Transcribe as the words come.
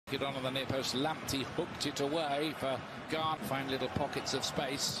Get on the near post, Lamptey hooked it away for Garn. Find little pockets of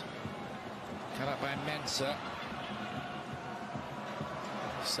space. Cut up by Mensah.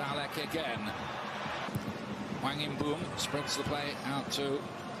 Salek again. Wang Im-boom spreads the play out to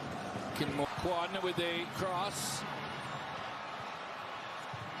Kinmo Kwon with the cross.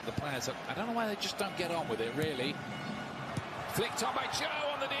 The players, I don't know why they just don't get on with it, really. Flicked on by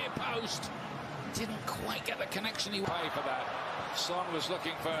Joe on the near post. Didn't quite get the connection he wanted for that. Son was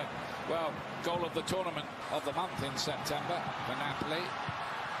looking for, well, goal of the tournament of the month in September for Napoli.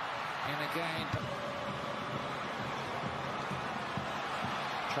 In again.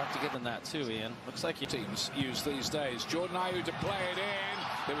 Tried to get in that too, Ian. Looks like teams use these days. Jordan Ayew to play it in.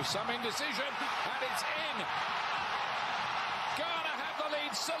 There was some indecision, and it's in. Ghana have the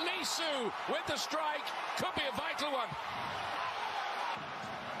lead. Salisu with the strike. Could be a vital one.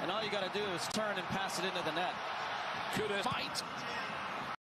 And all you got to do is turn and pass it into the net. Could have fight.